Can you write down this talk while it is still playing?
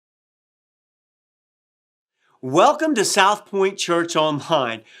Welcome to South Point Church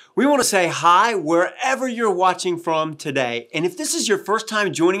Online. We want to say hi wherever you're watching from today. And if this is your first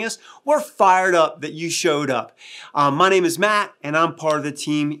time joining us, we're fired up that you showed up. My name is Matt, and I'm part of the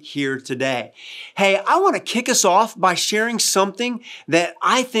team here today. Hey, I want to kick us off by sharing something that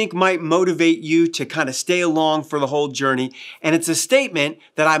I think might motivate you to kind of stay along for the whole journey. And it's a statement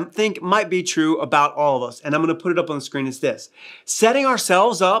that I think might be true about all of us. And I'm going to put it up on the screen. It's this: setting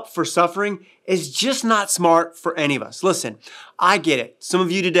ourselves up for suffering is just not smart for any of us. Listen, I get it. Some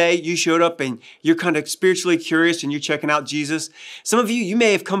of you today, you showed up and you're kind of spiritually curious and you're checking out Jesus. Some of you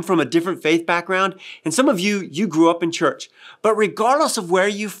may have come from a different faith background, and some of you grew up in church. But regardless of where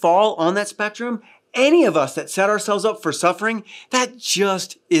you fall on that spectrum, any of us that set ourselves up for suffering, that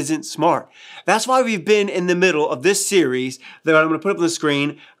just isn't smart. That's why we've been in the middle of this series that I'm going to put up on the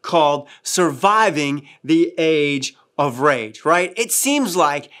screen called Surviving the Age of Rage, right? It seems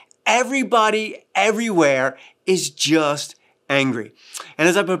like everybody everywhere is just angry. And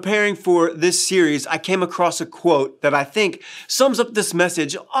as I'm preparing for this series, I came across a quote that I think sums up this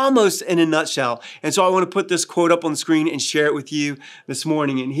message almost in a nutshell. And so I want to put this quote up on the screen and share it with you this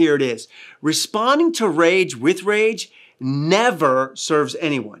morning. And here it is: responding to rage with rage never serves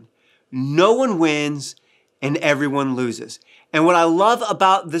anyone. No one wins and everyone loses. And what I love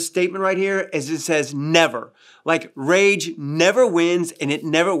about this statement right here is it says never. Like rage never wins and it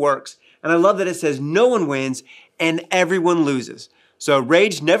never works. And I love that it says no one wins and everyone loses. So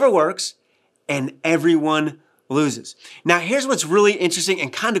rage never works and everyone loses. Now here's what's really interesting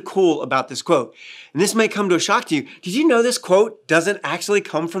and kind of cool about this quote. And this may come to a shock to you. Did you know this quote doesn't actually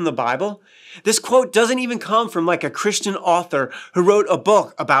come from the Bible? This quote doesn't even come from like a Christian author who wrote a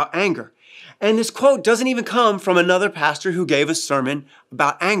book about anger. And this quote doesn't even come from another pastor who gave a sermon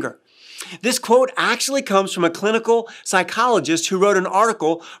about anger. This quote actually comes from a clinical psychologist who wrote an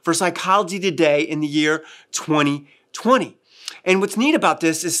article for Psychology Today in the year 2020. And what's neat about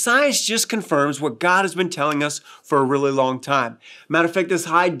this is science just confirms what God has been telling us for a really long time. Matter of fact, this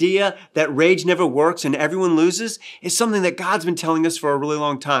idea that rage never works and everyone loses is something that God's been telling us for a really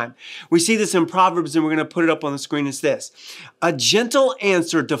long time. We see this in Proverbs, and we're going to put it up on the screen. It's this: a gentle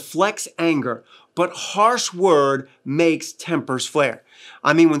answer deflects anger, but harsh word makes tempers flare.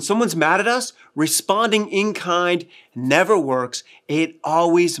 I mean, when someone's mad at us, responding in kind never works. It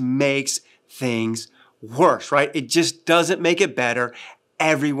always makes things worse, right? It just doesn't make it better.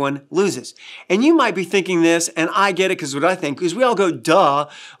 Everyone loses. And you might be thinking this, and I get it, because what I think is we all go, duh.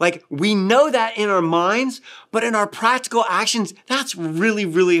 Like, we know that in our minds, but in our practical actions, that's really,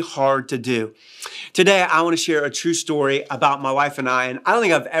 really hard to do. Today, I want to share a true story about my wife and I don't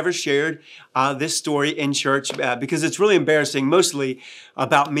think I've ever shared this story in church because it's really embarrassing, mostly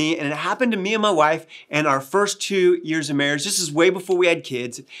about me. And it happened to me and my wife in our first 2 years of marriage. This is way before we had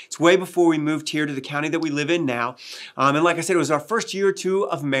kids. It's way before we moved here to the county that we live in now. And like I said, it was our first year or two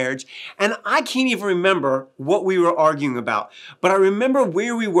of marriage. And I can't even remember what we were arguing about. But I remember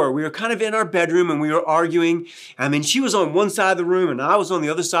where we were. We were kind of in our bedroom and we were arguing. I mean, she was on one side of the room and I was on the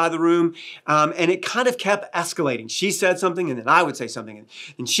other side of the room. And it kind of kept escalating. She said something and then I would say something.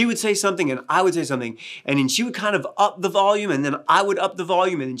 And she would say something and I would say something. And then she would kind of up the volume and then I would up the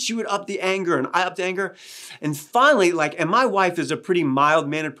volume and then she would up the anger and I upped the anger. And finally, and my wife is a pretty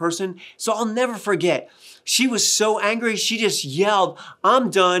mild-mannered person, so I'll never forget. She was so angry, she just yelled,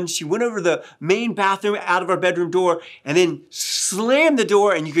 "I'm done." She went over to the main bathroom out of our bedroom door and then slammed the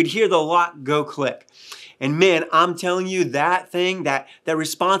door, and you could hear the lock go click. And man, I'm telling you, that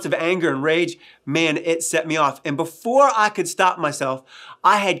response of anger and rage, man, it set me off. And before I could stop myself,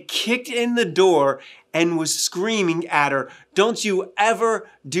 I had kicked in the door and was screaming at her, "Don't you ever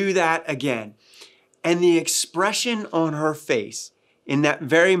do that again." And the expression on her face in that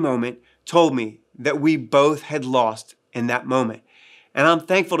very moment told me that we both had lost in that moment. And I'm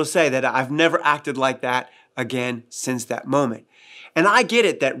thankful to say that I've never acted like that again since that moment. And I get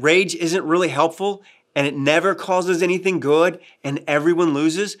it that rage isn't really helpful and it never causes anything good and everyone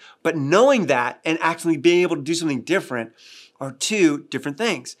loses. But knowing that and actually being able to do something different are two different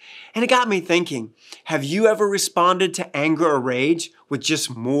things. And it got me thinking, have you ever responded to anger or rage with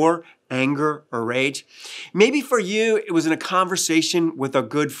just more anger or rage? Maybe for you, it was in a conversation with a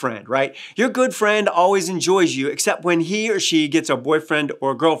good friend, right? Your good friend always enjoys you, except when he or she gets a boyfriend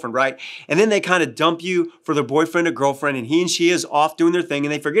or a girlfriend, right? And then they kind of dump you for their boyfriend or girlfriend, and he and she is off doing their thing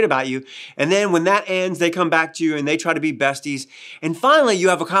and they forget about you. And then when that ends, they come back to you and they try to be besties. And finally, you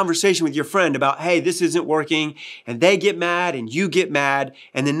have a conversation with your friend about, hey, this isn't working. And they get mad and you get mad.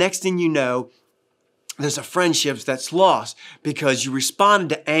 And the next thing you know, there's a friendship that's lost because you responded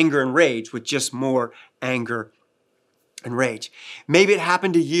to anger and rage with just more anger and rage. Maybe it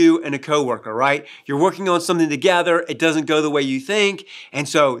happened to you and a coworker, right? You're working on something together, it doesn't go the way you think, and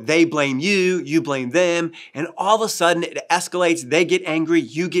so they blame you, you blame them, and all of a sudden it escalates, they get angry,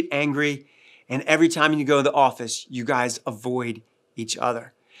 you get angry, and every time you go to the office, you guys avoid each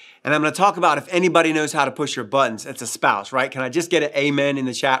other. And I'm going to talk about if anybody knows how to push your buttons, it's a spouse, right? Can I just get an amen in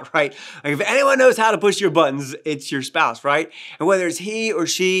the chat, right? Like if anyone knows how to push your buttons, it's your spouse, right? And whether it's he or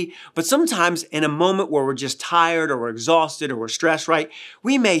she, but sometimes in a moment where we're just tired or we're exhausted or we're stressed, right?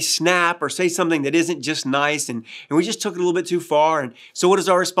 We may snap or say something that isn't just nice and we just took it a little bit too far. And so what is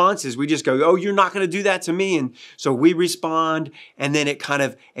our response? Is we just go, oh, you're not going to do that to me. And so we respond and then it kind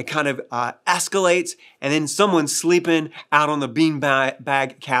of escalates and then someone's sleeping out on the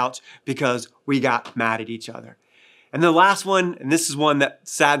beanbag couch because we got mad at each other. And the last one, and this is one that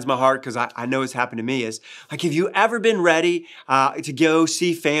saddens my heart because I know it's happened to me, is like, have you ever been ready to go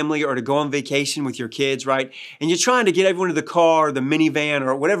see family or to go on vacation with your kids, right? And you're trying to get everyone to the car or the minivan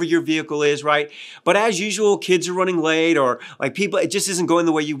or whatever your vehicle is, right? But as usual, kids are running late or like people, it just isn't going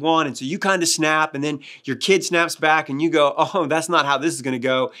the way you want. And so you kind of snap and then your kid snaps back and you go, oh, that's not how this is going to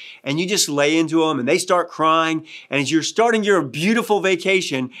go. And you just lay into them and they start crying. And as you're starting your beautiful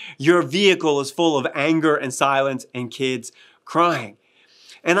vacation, your vehicle is full of anger and silence and kids crying.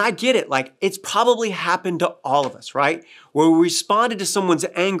 And I get it, like it's probably happened to all of us, right? Where we responded to someone's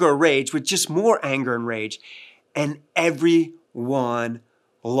anger or rage with just more anger and rage, and everyone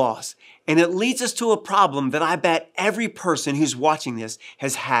lost. And it leads us to a problem that I bet every person who's watching this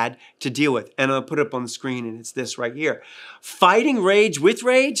has had to deal with. And I'll put it up on the screen and it's this right here. Fighting rage with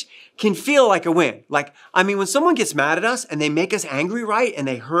rage can feel like a win. When someone gets mad at us and they make us angry, right? And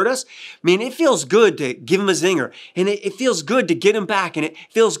they hurt us, it feels good to give them a zinger. And it feels good to get them back. And it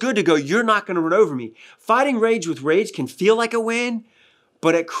feels good to go, you're not going to run over me. Fighting rage with rage can feel like a win,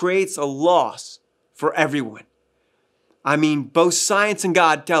 but it creates a loss for everyone. Both science and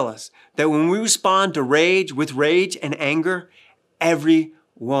God tell us that when we respond to rage with rage and anger,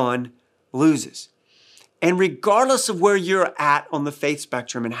 everyone loses. And regardless of where you're at on the faith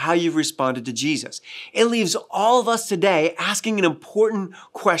spectrum and how you've responded to Jesus, it leaves all of us today asking an important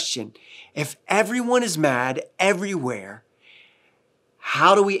question. If everyone is mad everywhere,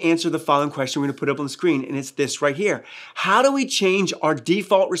 how do we answer the following question we're going to put up on the screen? And it's this right here. How do we change our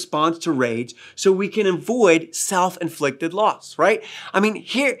default response to rage so we can avoid self-inflicted loss, right?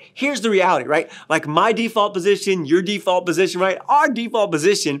 Here's the reality, right? Like my default position, your default position, right? Our default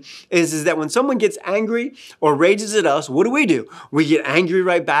position is that when someone gets angry or rages at us, what do? We get angry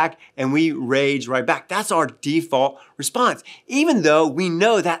right back and we rage right back. That's our default response, even though we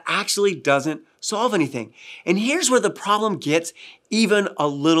know that actually doesn't solve anything. And here's where the problem gets even a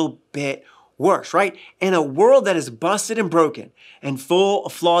little bit worse, right? In a world that is busted and broken and full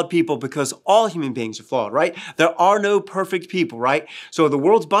of flawed people, because all human beings are flawed, right? There are no perfect people, right? So the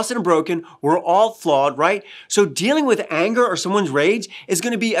world's busted and broken. We're all flawed, right? So dealing with anger or someone's rage is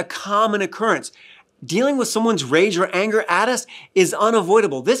going to be a common occurrence. Dealing with someone's rage or anger at us is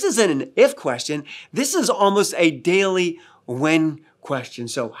unavoidable. This isn't an if question. This is almost a daily when question.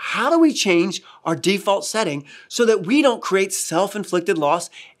 So how do we change our default setting so that we don't create self-inflicted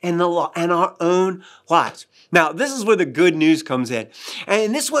loss in our own lives? Now, this is where the good news comes in.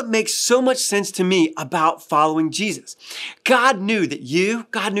 And this is what makes so much sense to me about following Jesus. God knew that you,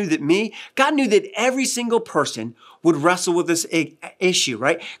 God knew that me, God knew that every single person would wrestle with this issue,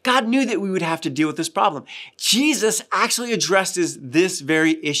 right? God knew that we would have to deal with this problem. Jesus actually addresses this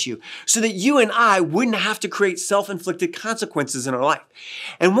very issue so that you and I wouldn't have to create self-inflicted consequences in our life.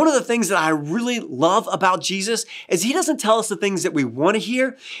 And one of the things that I really love about Jesus is he doesn't tell us the things that we want to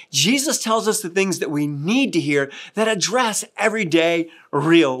hear. Jesus tells us the things that we need to hear that address everyday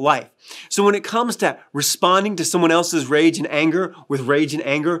real life. So when it comes to responding to someone else's rage and anger with rage and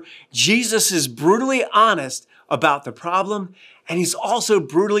anger, Jesus is brutally honest about the problem, and he's also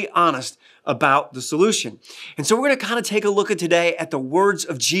brutally honest about the solution. And so we're going to kind of take a look at today at the words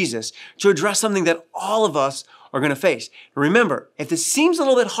of Jesus to address something that all of us are going to face. And remember, if this seems a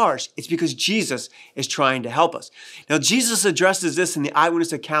little bit harsh, it's because Jesus is trying to help us. Now, Jesus addresses this in the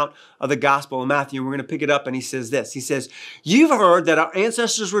eyewitness account of the Gospel of Matthew. We're going to pick it up, and he says this. He says, "You've heard that our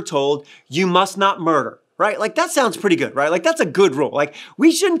ancestors were told, 'You must not murder.'" Right? Like that sounds pretty good, right? Like that's a good rule. Like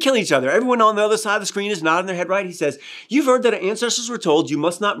we shouldn't kill each other. Everyone on the other side of the screen is nodding their head, right? He says, "You've heard that our ancestors were told, 'You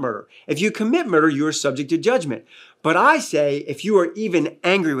must not murder.' If you commit murder, you are subject to judgment. But I say, if you are even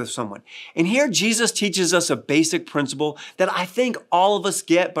angry with someone." And here Jesus teaches us a basic principle that I think all of us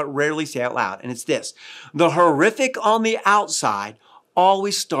get but rarely say out loud. And it's this: the horrific on the outside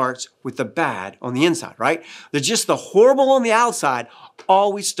always starts with the bad on the inside, right? The horrible on the outside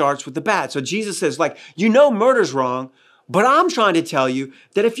always starts with the bad. So Jesus says, murder's wrong, But I'm trying to tell you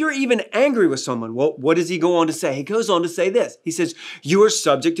that if you're even angry with someone, well, what does he go on to say? He goes on to say this. He says, you are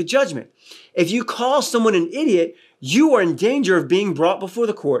subject to judgment. If you call someone an idiot, you are in danger of being brought before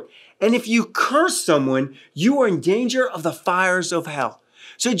the court. And if you curse someone, you are in danger of the fires of hell.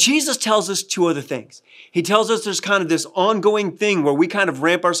 So Jesus tells us two other things. He tells us there's kind of this ongoing thing where we kind of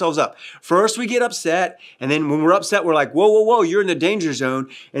ramp ourselves up. First, we get upset. And then when we're upset, we're like, whoa, whoa, whoa, you're in the danger zone.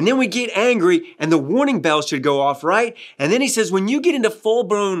 And then we get angry and the warning bell should go off, right? And then he says, when you get into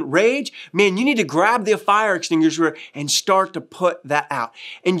full-blown rage, man, you need to grab the fire extinguisher and start to put that out.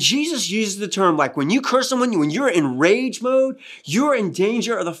 And Jesus uses the term like when you curse someone, when you're in rage mode, you're in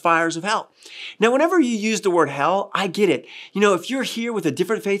danger of the fires of hell. Now, whenever you use the word hell, I get it. You know, if you're here with a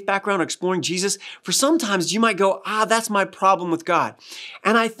different faith background exploring Jesus, for sometimes you might go, that's my problem with God.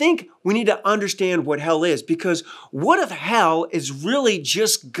 And I think we need to understand what hell is, because what if hell is really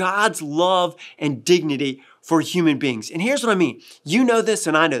just God's love and dignity for human beings? And here's what I mean. You know this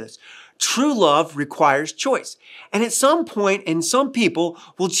and I know this. True love requires choice. And at some point, and some people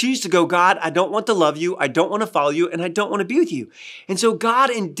will choose to go, God, I don't want to love you, I don't want to follow you, and I don't want to be with you. And so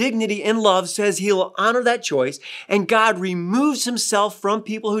God in dignity and love says he'll honor that choice, and God removes himself from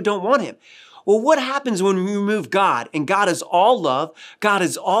people who don't want him. Well, what happens when we remove God? And God is all love, God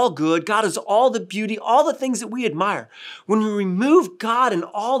is all good, God is all the beauty, all the things that we admire. When we remove God and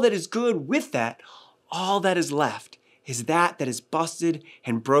all that is good with that, all that is left is that is busted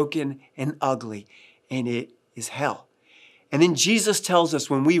and broken and ugly, and it is hell. And then Jesus tells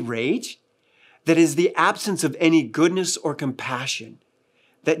us when we rage, that is the absence of any goodness or compassion.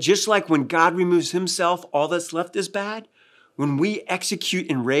 That just like when God removes himself, all that's left is bad. When we execute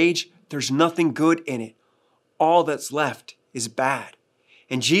in rage, there's nothing good in it. All that's left is bad.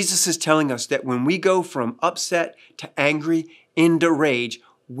 And Jesus is telling us that when we go from upset to angry into rage,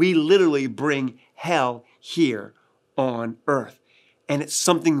 we literally bring hell here on earth. And it's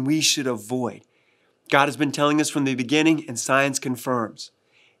something we should avoid. God has been telling us from the beginning, and science confirms,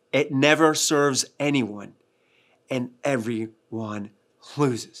 it never serves anyone, and everyone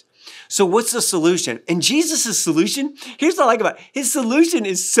loses. So what's the solution? And Jesus' solution, here's what I like about it. His solution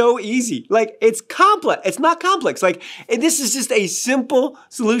is so easy. Like, it's complex. It's not complex. Like, this is just a simple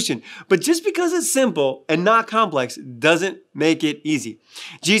solution. But just because it's simple and not complex doesn't make it easy.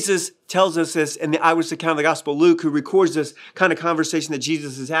 Jesus tells us this in the eyewitness account of the Gospel, Luke, who records this kind of conversation that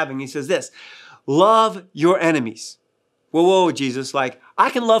Jesus is having. He says this, love your enemies. Whoa, Jesus, like, I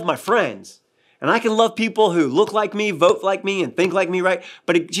can love my friends. And I can love people who look like me, vote like me, and think like me, right?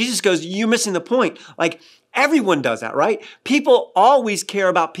 But Jesus goes, you're missing the point. Like, everyone does that, right? People always care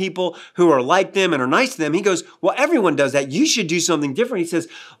about people who are like them and are nice to them. He goes, well, everyone does that. You should do something different. He says,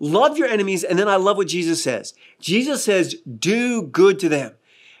 love your enemies. And then I love what Jesus says. Jesus says, do good to them.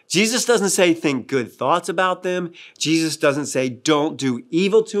 Jesus doesn't say think good thoughts about them. Jesus doesn't say don't do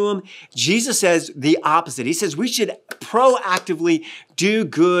evil to them. Jesus says the opposite. He says we should proactively do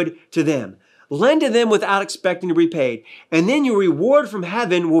good to them. Lend to them without expecting to be paid, and then your reward from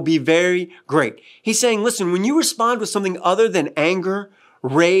heaven will be very great. He's saying, listen, when you respond with something other than anger,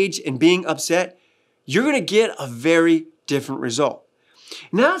 rage, and being upset, you're going to get a very different result.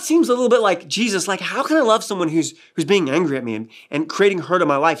 Now it seems a little bit like Jesus, like how can I love someone who's being angry at me and creating hurt in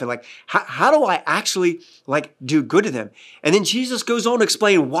my life? And like, how do I actually like do good to them? And then Jesus goes on to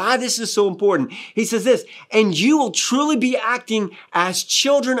explain why this is so important. He says this, and you will truly be acting as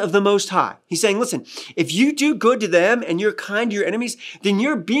children of the Most High. He's saying, listen, if you do good to them and you're kind to your enemies, then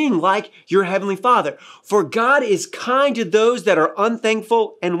you're being like your Heavenly Father. For God is kind to those that are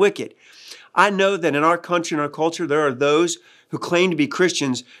unthankful and wicked. I know that in our country and our culture, there are those who claim to be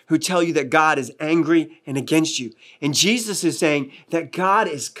Christians who tell you that God is angry and against you. And Jesus is saying that God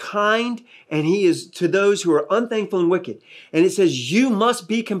is kind and he is to those who are unthankful and wicked. And it says, you must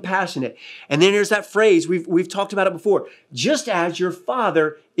be compassionate. And then there's that phrase, we've talked about it before, just as your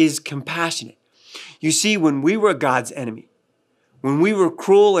Father is compassionate. You see, when we were God's enemy, when we were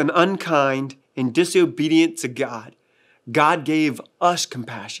cruel and unkind and disobedient to God, God gave us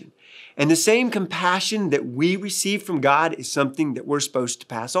compassion. And the same compassion that we receive from God is something that we're supposed to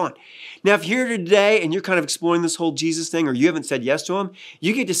pass on. Now, if you're here today and you're kind of exploring this whole Jesus thing, or you haven't said yes to him,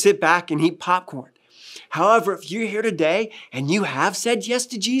 you get to sit back and eat popcorn. However, if you're here today and you have said yes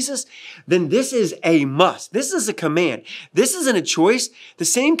to Jesus, then this is a must. This is a command. This isn't a choice. The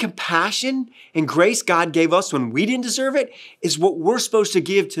same compassion and grace God gave us when we didn't deserve it is what we're supposed to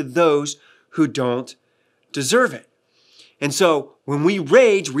give to those who don't deserve it. And so when we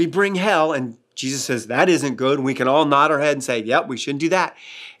rage, we bring hell, and Jesus says that isn't good. We can all nod our head and say, yep, we shouldn't do that.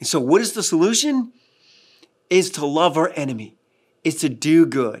 And so what is the solution? Is to love our enemy, is to do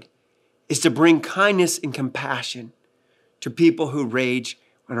good, is to bring kindness and compassion to people who rage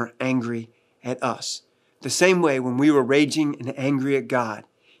and are angry at us. The same way when we were raging and angry at God,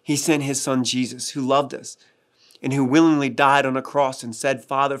 He sent His Son Jesus, who loved us and who willingly died on a cross and said,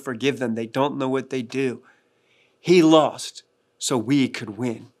 Father, forgive them. They don't know what they do. He lost so we could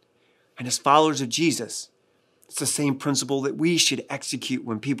win. And as followers of Jesus, it's the same principle that we should execute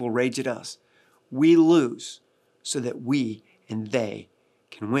when people rage at us. We lose so that we and they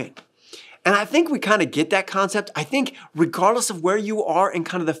can win. And I think we kind of get that concept. I think regardless of where you are in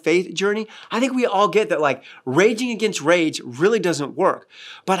kind of the faith journey, I think we all get that like raging against rage really doesn't work.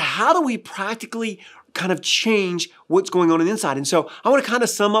 But how do we practically kind of change what's going on the inside? And so I want to kind of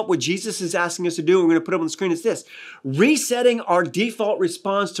sum up what Jesus is asking us to do. We're going to put up on the screen. It's this: resetting our default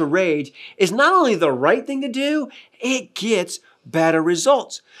response to rage is not only the right thing to do, it gets better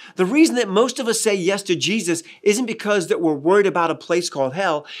results. The reason that most of us say yes to Jesus isn't because that we're worried about a place called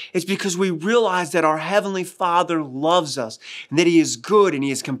hell. It's because we realize that our Heavenly Father loves us and that He is good and He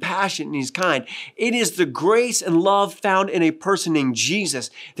is compassionate and He's kind. It is the grace and love found in a person named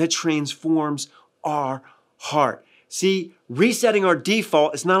Jesus that transforms our heart. See, resetting our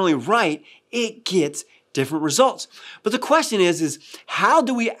default is not only right, it gets different results. But the question is how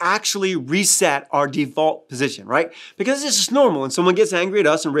do we actually reset our default position, right? Because it's just normal. When someone gets angry at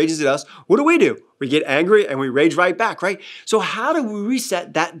us and rages at us, what do? We get angry and we rage right back, right? So how do we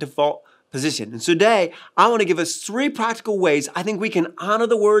reset that default position? And so today, I want to give us 3 practical ways I think we can honor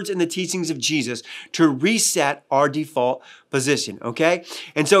the words and the teachings of Jesus to reset our default position, okay?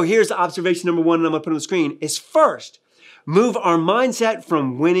 And so here's observation number 1, and I'm going to put on the screen, is first, move our mindset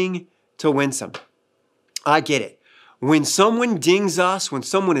from winning to winsome. I get it. When someone dings us, when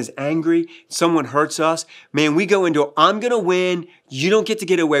someone is angry, someone hurts us, man, we go into, I'm going to win. You don't get to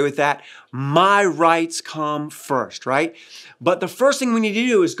get away with that. My rights come first, right? But the first thing we need to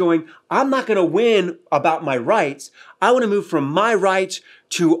do is going, I'm not going to win about my rights. I want to move from my rights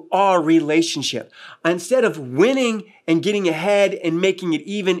to our relationship. Instead of winning and getting ahead and making it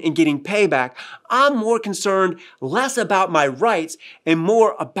even and getting payback, I'm more concerned less about my rights and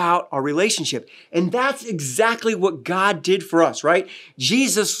more about our relationship. And that's exactly what God did for us, right?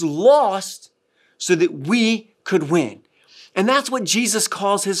 Jesus lost so that we could win. And that's what Jesus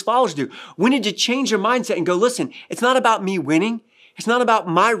calls His followers to do. We need to change your mindset and go, listen, it's not about me winning. It's not about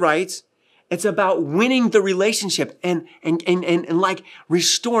my rights. It's about winning the relationship and like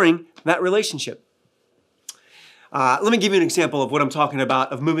restoring that relationship. Let me give you an example of what I'm talking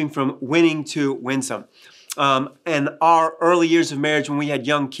about, of moving from winning to winsome. In our early years of marriage, when we had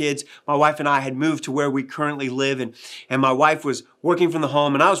young kids, my wife and I had moved to where we currently live, and my wife was working from the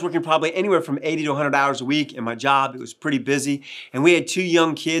home, and I was working probably anywhere from 80 to 100 hours a week in my job. It was pretty busy, and we had 2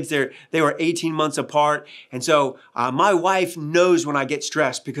 young kids. They were 18 months apart, and so my wife knows when I get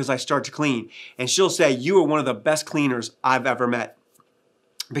stressed because I start to clean, and she'll say, "You are one of the best cleaners I've ever met."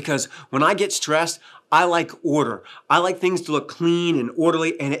 Because when I get stressed, I like order. I like things to look clean and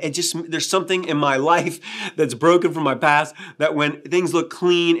orderly, and there's something in my life that's broken from my past that when things look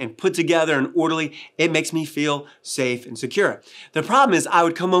clean and put together and orderly, it makes me feel safe and secure. The problem is I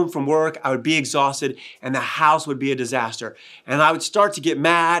would come home from work, I would be exhausted, and the house would be a disaster. And I would start to get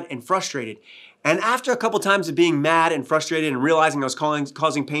mad and frustrated. And after a couple times of being mad and frustrated and realizing I was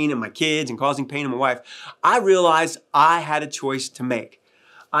causing pain in my kids and causing pain in my wife, I realized I had a choice to make.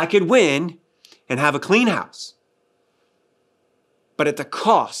 I could win and have a clean house, but at the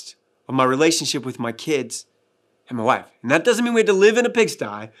cost of my relationship with my kids and my wife. And that doesn't mean we had to live in a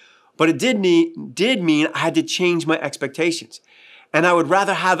pigsty, but it did mean I had to change my expectations. And I would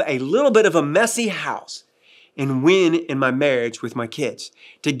rather have a little bit of a messy house and win in my marriage with my kids,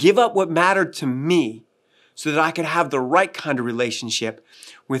 to give up what mattered to me so that I could have the right kind of relationship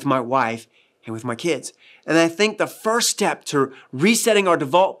with my wife and with my kids. And I think the first step to resetting our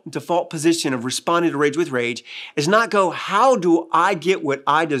default position of responding to rage with rage is not go, how do I get what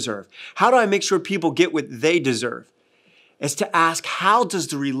I deserve? How do I make sure people get what they deserve? It's to ask, how does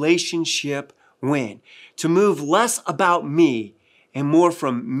the relationship win? To move less about me and more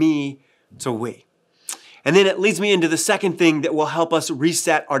from me to we. And then it leads me into the second thing that will help us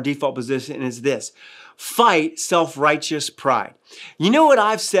reset our default position, and is this: fight self-righteous pride. You know what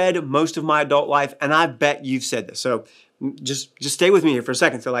I've said most of my adult life, and I bet you've said this. So just stay with me here for a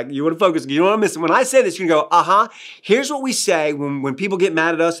second. So like, you want to focus, you don't want to miss it. When I say this, you can go, here's what we say when people get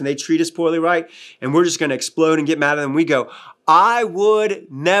mad at us and they treat us poorly, right? And we're just going to explode and get mad at them. We go, I would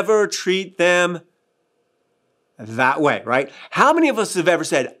never treat them that way, right? How many of us have ever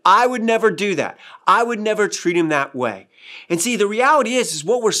said, I would never do that. I would never treat him that way. And see, the reality is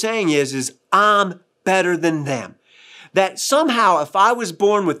what we're saying is I'm better than them. That somehow if I was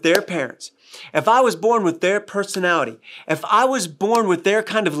born with their parents if I was born with their personality, if I was born with their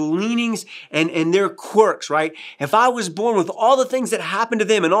kind of leanings and their quirks, right? If I was born with all the things that happened to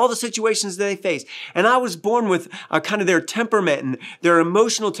them and all the situations that they face, and I was born with kind of their temperament and their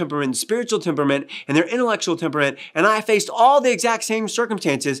emotional temperament, spiritual temperament, and their intellectual temperament, and I faced all the exact same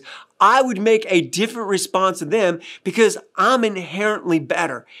circumstances, I would make a different response to them because I'm inherently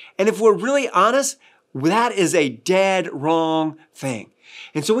better. And if we're really honest, that is a dead wrong thing.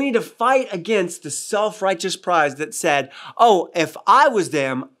 And so we need to fight against the self-righteous pride that said, oh, if I was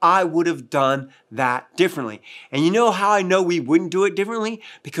them, I would have done that differently. And you know how I know we wouldn't do it differently?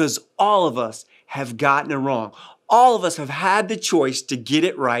 Because all of us have gotten it wrong. All of us have had the choice to get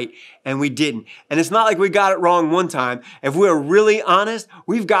it right, and we didn't. And it's not like we got it wrong one time. If we're really honest,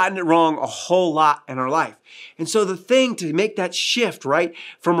 we've gotten it wrong a whole lot in our life. And so the thing to make that shift, right,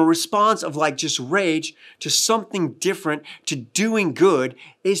 from a response of like just rage to something different, to doing good,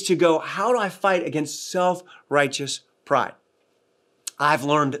 is to go, how do I fight against self-righteous pride? I've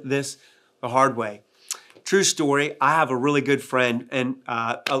learned this the hard way. True story, I have a really good friend, and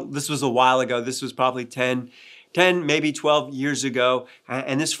this was a while ago. This was probably 10, maybe 12 years ago.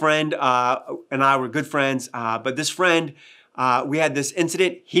 And this friend and I were good friends. But this friend, we had this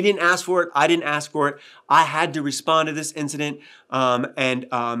incident. He didn't ask for it. I didn't ask for it. I had to respond to this incident.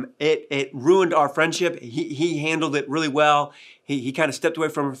 It ruined our friendship. He handled it really well. He kind of stepped away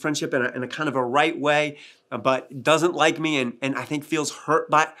from our friendship in a kind of a right way, but doesn't like me and I think feels hurt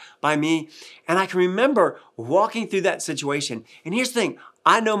by me. And I can remember walking through that situation. And here's the thing.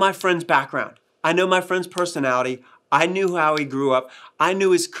 I know my friend's background. I know my friend's personality. I knew how he grew up. I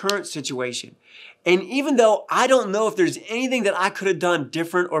knew his current situation. And even though I don't know if there's anything that I could have done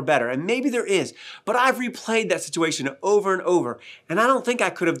different or better, and maybe there is, but I've replayed that situation over and over, and I don't think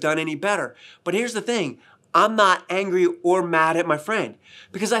I could have done any better. But here's the thing. I'm not angry or mad at my friend,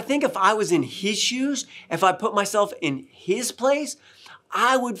 because I think if I was in his shoes, if I put myself in his place,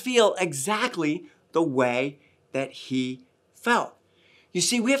 I would feel exactly the way that he felt. You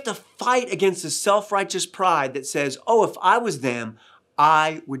see, we have to fight against the self-righteous pride that says, oh, if I was them,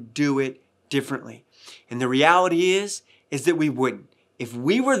 I would do it differently. And the reality is that we wouldn't. If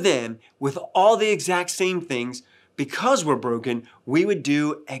we were them with all the exact same things, because we're broken, we would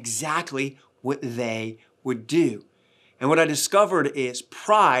do exactly what they would do. And what I discovered is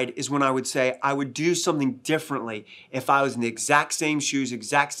pride is when I would say I would do something differently if I was in the exact same shoes,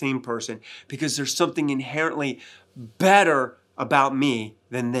 exact same person, because there's something inherently better about me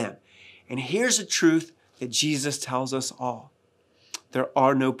than them. And here's the truth that Jesus tells us all. There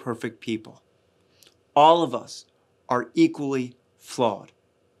are no perfect people. All of us are equally flawed.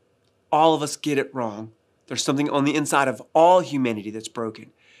 All of us get it wrong. There's something on the inside of all humanity that's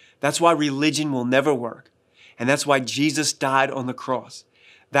broken. That's why religion will never work. And that's why Jesus died on the cross.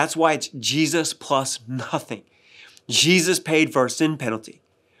 That's why it's Jesus plus nothing. Jesus paid for our sin penalty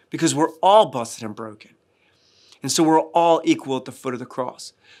because we're all busted and broken. And so we're all equal at the foot of the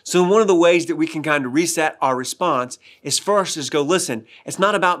cross. So one of the ways that we can kind of reset our response is first is go, listen, it's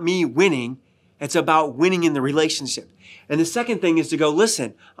not about me winning. It's about winning in the relationship. And the second thing is to go,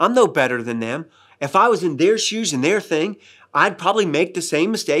 listen, I'm no better than them. If I was in their shoes and their thing, I'd probably make the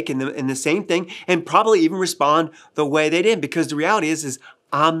same mistake in the same thing and probably even respond the way they did, because the reality is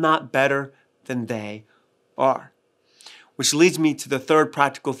I'm not better than they are. Which leads me to the third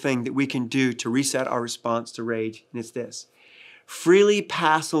practical thing that we can do to reset our response to rage, and it's this. Freely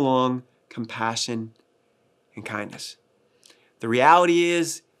pass along compassion and kindness. The reality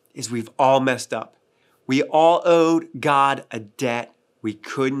is we've all messed up. We all owed God a debt we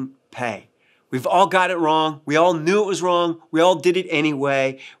couldn't pay. We've all got it wrong. We all knew it was wrong. We all did it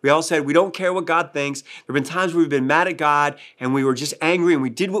anyway. We all said, we don't care what God thinks. There have been times where we've been mad at God and we were just angry and we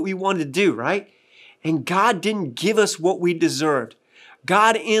did what we wanted to do, right? And God didn't give us what we deserved.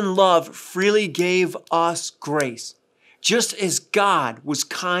 God in love freely gave us grace. Just as God was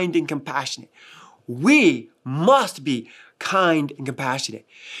kind and compassionate, we must be kind and compassionate.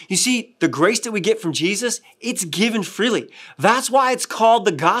 You see, the grace that we get from Jesus, it's given freely. That's why it's called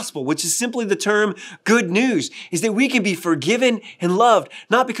the gospel, which is simply the term good news, is that we can be forgiven and loved,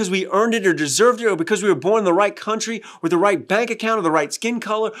 not because we earned it or deserved it, or because we were born in the right country, or the right bank account, or the right skin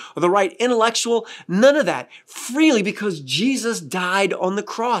color, or the right intellectual. None of that. Freely because Jesus died on the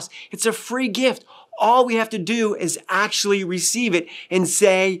cross. It's a free gift. All we have to do is actually receive it and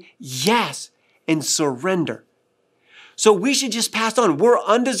say yes and surrender. So we should just pass on. We're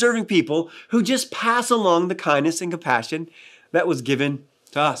undeserving people who just pass along the kindness and compassion that was given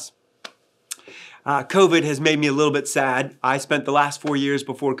to us. COVID has made me a little bit sad. I spent the last 4 years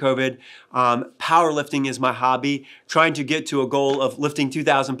before COVID. Powerlifting is my hobby, trying to get to a goal of lifting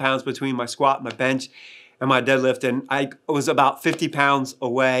 2,000 pounds between my squat, my bench, and my deadlift. And I was about 50 pounds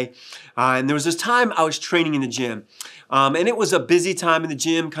away. And there was this time I was training in the gym. And it was a busy time in the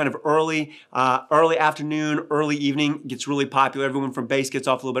gym, kind of early afternoon, early evening. It gets really popular. Everyone from base gets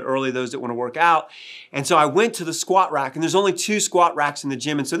off a little bit early, those that want to work out. And so I went to the squat rack, and there's only 2 squat racks in the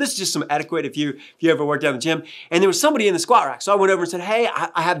gym. And so this is just some etiquette if you ever worked out in the gym. And there was somebody in the squat rack. So I went over and said, hey,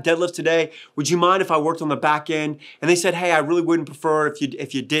 I have deadlifts today. Would you mind if I worked on the back end? And they said, hey, I really wouldn't prefer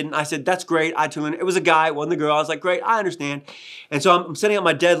if you didn't. I said, that's great. It was a guy, it wasn't a girl. I was like, great, I understand. And so I'm setting up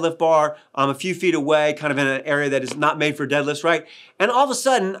my deadlift bar a few feet away, kind of in an area that is not made for deadlifts, right? And all of a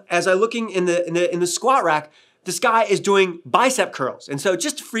sudden, as I'm looking in the squat rack, this guy is doing bicep curls. And so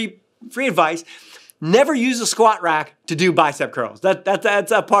just free advice, never use a squat rack to do bicep curls.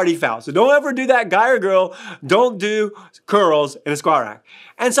 That's a party foul. So don't ever do that, guy or girl. Don't do curls in a squat rack.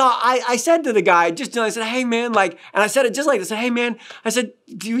 And so I said to the guy, I said, hey man, and I said it just like this. I said, hey man, I said,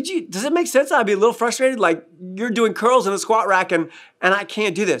 does it make sense? I'd be a little frustrated. Like, you're doing curls in a squat rack and I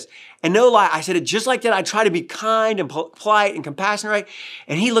can't do this. And no lie, I said it just like that. I try to be kind and polite and compassionate, right?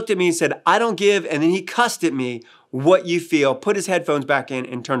 And he looked at me and said, I don't give. And then he cussed at me, what you feel, put his headphones back in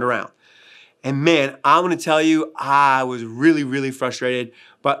and turned around. And man, I'm going to tell you, I was really, really frustrated.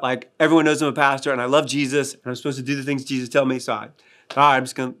 But like, everyone knows I'm a pastor and I love Jesus and I'm supposed to do the things Jesus tells me. So all right, I'm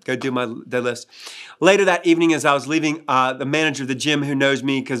just going to go do my deadlifts. Later that evening, as I was leaving, the manager of the gym, who knows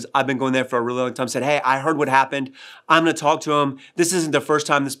me because I've been going there for a really long time, said, hey, I heard what happened. I'm going to talk to him. This isn't the first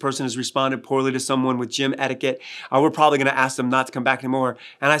time this person has responded poorly to someone with gym etiquette. We're probably going to ask them not to come back anymore.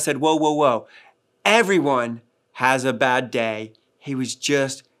 And I said, whoa, whoa, whoa. Everyone has a bad day. He was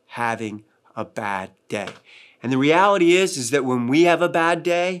just having a bad day. And the reality is that when we have a bad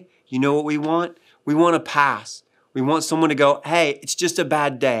day, you know what we want? We want to pass. We want someone to go, hey, it's just a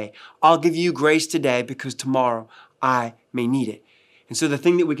bad day. I'll give you grace today because tomorrow I may need it. And so the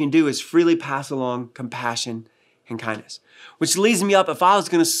thing that we can do is freely pass along compassion and kindness. Which leads me up, if I was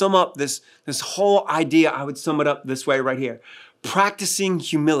going to sum up this whole idea, I would sum it up this way right here. Practicing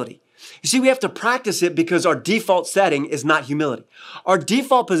humility. You see, we have to practice it because our default setting is not humility. Our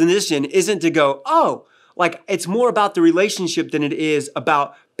default position isn't to go, oh, like it's more about the relationship than it is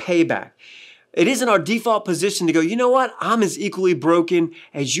about payback. It isn't our default position to go, you know what? I'm as equally broken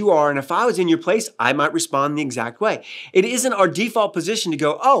as you are. And if I was in your place, I might respond the exact way. It isn't our default position to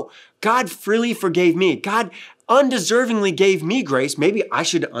go, oh, God freely forgave me. God undeservingly gave me grace. Maybe I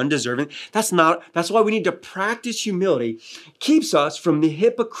should undeserving. That's why we need to practice humility. Keeps us from the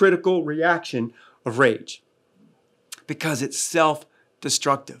hypocritical reaction of rage because it's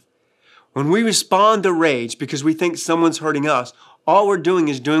self-destructive. When we respond to rage because we think someone's hurting us, all we're doing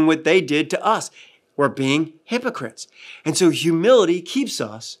is doing what they did to us. We're being hypocrites. And so humility keeps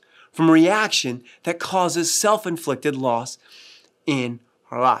us from a reaction that causes self-inflicted loss in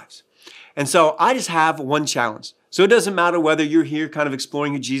our lives. And so I just have one challenge. So it doesn't matter whether you're here kind of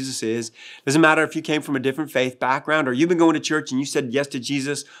exploring who Jesus is. It doesn't matter if you came from a different faith background or you've been going to church and you said yes to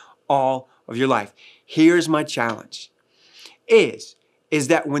Jesus all of your life. Here's my challenge. Is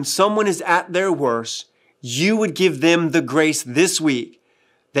that when someone is at their worst, you would give them the grace this week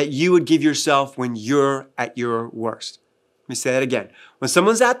that you would give yourself when you're at your worst. Let me say that again. When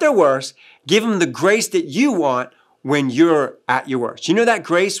someone's at their worst, give them the grace that you want when you're at your worst. You know that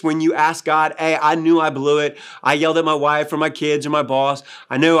grace when you ask God, hey, I knew I blew it. I yelled at my wife or my kids or my boss.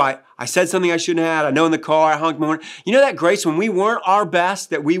 I know I said something I shouldn't have. I know in the car I honked my horn. You know that grace when we weren't our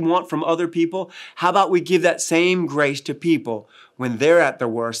best that we want from other people? How about we give that same grace to people when they're at their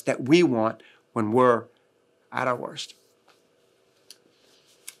worst that we want when we're at our worst?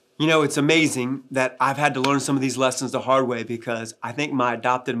 You know, it's amazing that I've had to learn some of these lessons the hard way because I think my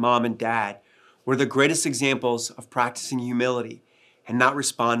adopted mom and dad were the greatest examples of practicing humility and not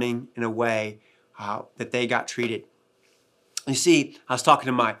responding in a way that they got treated. You see, I was talking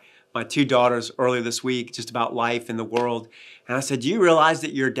to my 2 daughters earlier this week just about life in the world. And I said, do you realize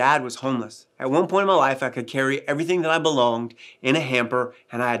that your dad was homeless? At one point in my life, I could carry everything that I belonged in a hamper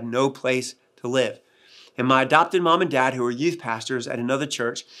and I had no place to live. And my adopted mom and dad, who were youth pastors at another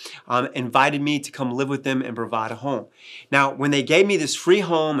church, invited me to come live with them and provide a home. Now, when they gave me this free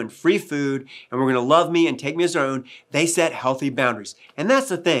home and free food and were going to love me and take me as their own, they set healthy boundaries. And that's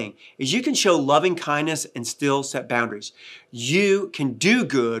the thing, is you can show loving kindness and still set boundaries. you can do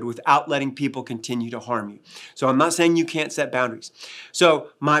good without letting people continue to harm you. So I'm not saying you can't set boundaries. So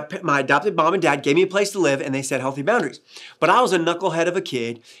my adopted mom and dad gave me a place to live and they set healthy boundaries. But I was a knucklehead of a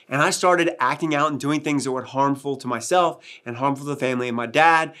kid and I started acting out and doing things that were harmful to myself and harmful to the family. And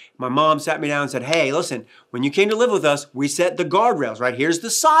my mom sat me down and said, hey, listen, when you came to live with us, we set the guardrails, right? Here's the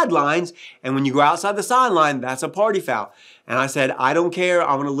sidelines. And when you go outside the sideline, that's a party foul. And I said, I don't care.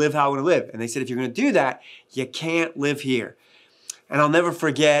 I want to live how I want to live. And they said, if you're going to do that, you can't live here. And I'll never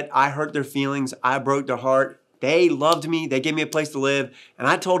forget, I hurt their feelings. I broke their heart. They loved me. They gave me a place to live. And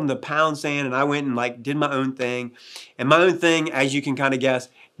I told them to pound sand and I went and did my own thing. And my own thing, as you can kind of guess,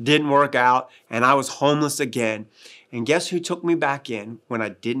 didn't work out. And I was homeless again. And guess who took me back in when I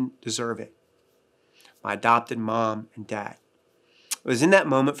didn't deserve it? My adopted mom and dad. It was in that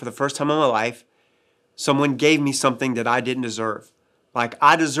moment, for the first time in my life, someone gave me something that I didn't deserve. Like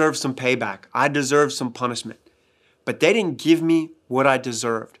I deserved some payback. I deserved some punishment. But they didn't give me what I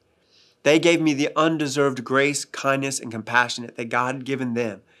deserved. They gave me the undeserved grace, kindness, and compassion that God had given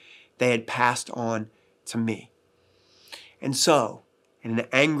them. They had passed on to me. And so, in an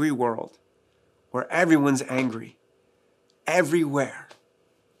angry world where everyone's angry, everywhere,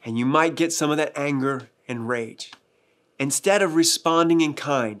 and you might get some of that anger and rage, instead of responding in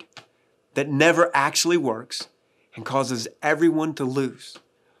kind that never actually works and causes everyone to lose,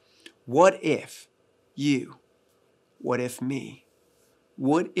 what if you, what if me,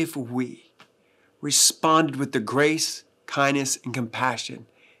 what if we responded with the grace, kindness, and compassion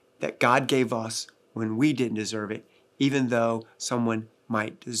that God gave us when we didn't deserve it, even though someone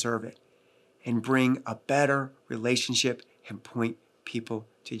might deserve it, and bring a better relationship and point people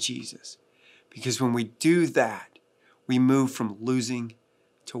to Jesus? Because when we do that, we move from losing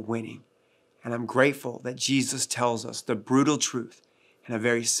to winning. And I'm grateful that Jesus tells us the brutal truth and a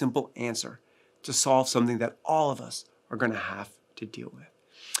very simple answer to solve something that all of us are going to have to deal with.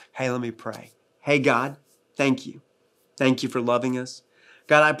 Hey, let me pray. Hey, God, thank you. Thank you for loving us.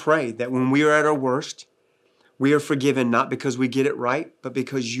 God, I pray that when we are at our worst, we are forgiven not because we get it right, but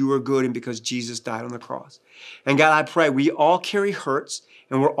because you are good and because Jesus died on the cross. And God, I pray we all carry hurts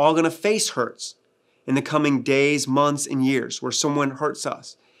and we're all going to face hurts in the coming days, months, and years where someone hurts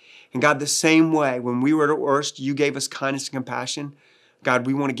us. And God, the same way, when we were at our worst, you gave us kindness and compassion. God,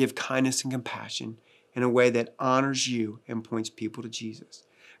 we want to give kindness and compassion in a way that honors you and points people to Jesus.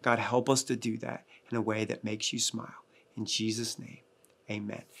 God, help us to do that in a way that makes you smile. In Jesus' name,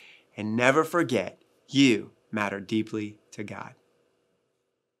 amen. And never forget, you matter deeply to God.